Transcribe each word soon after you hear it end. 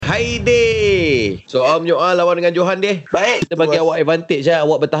Haidir. Soal menyoal lawan dengan Johan deh. Baik. Kita bagi awak advantage lah.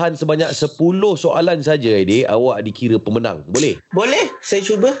 Awak bertahan sebanyak 10 soalan saja Haidir. Awak dikira pemenang. Boleh? Boleh, saya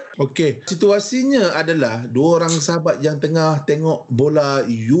cuba. Okey, situasinya adalah dua orang sahabat yang tengah tengok bola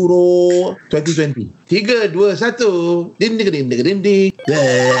Euro 2020. 3, 2, 1. Ding.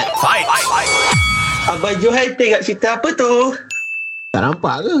 Fight. Abang Johan tengok cerita apa tu? Tak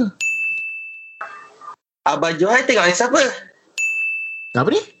nampak ke? Abang Johan tengok ni siapa?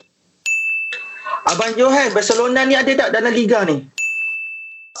 Apa ni? Abang Johan, Barcelona ni ada tak dalam Liga ni?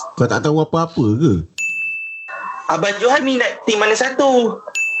 Kau tak tahu apa-apa ke? Abang Johan minat tim mana satu?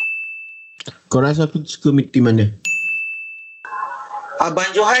 Kau rasa aku suka tim mana? Abang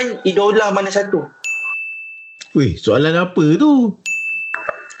Johan idola mana satu? Weh, soalan apa tu?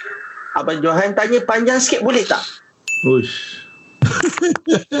 Abang Johan tanya panjang sikit boleh tak? Uish.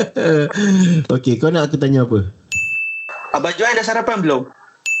 Okey, kau nak aku tanya apa? Abang Johan dah sarapan belum?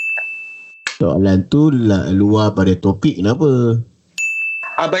 Soalan tu luar pada topik kenapa?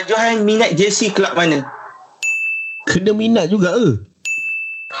 Abang Johan minat jersey kelab mana? Kena minat juga ke?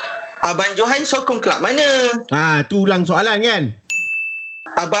 Abang Johan sokong kelab mana? Tu ulang soalan kan?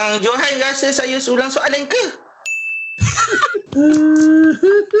 Abang Johan rasa saya ulang soalan ke?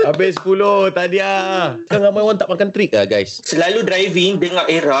 Habis 10 Tahniah. Kan ramai orang tak makan trik lah guys. Selalu driving dengar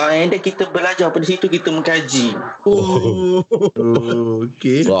era dan kita belajar pada situ, kita mengkaji.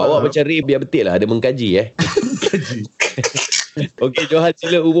 Okey. Awak macam Ray biar betul lah. Ada mengkaji Kaji. Okey Johan,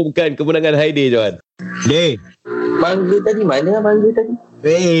 sila umumkan kemenangan Haidir Johan. Deh. Mangga tadi mana mangga tadi?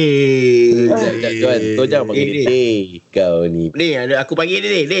 Sekejap Johan, kau jangan panggil dia. Kau ni. Aku panggil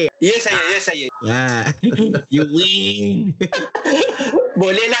dia Deh. Ya saya. You win.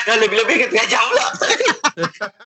 Bolehlah kalau lebih-lebih ke tengah jam pula.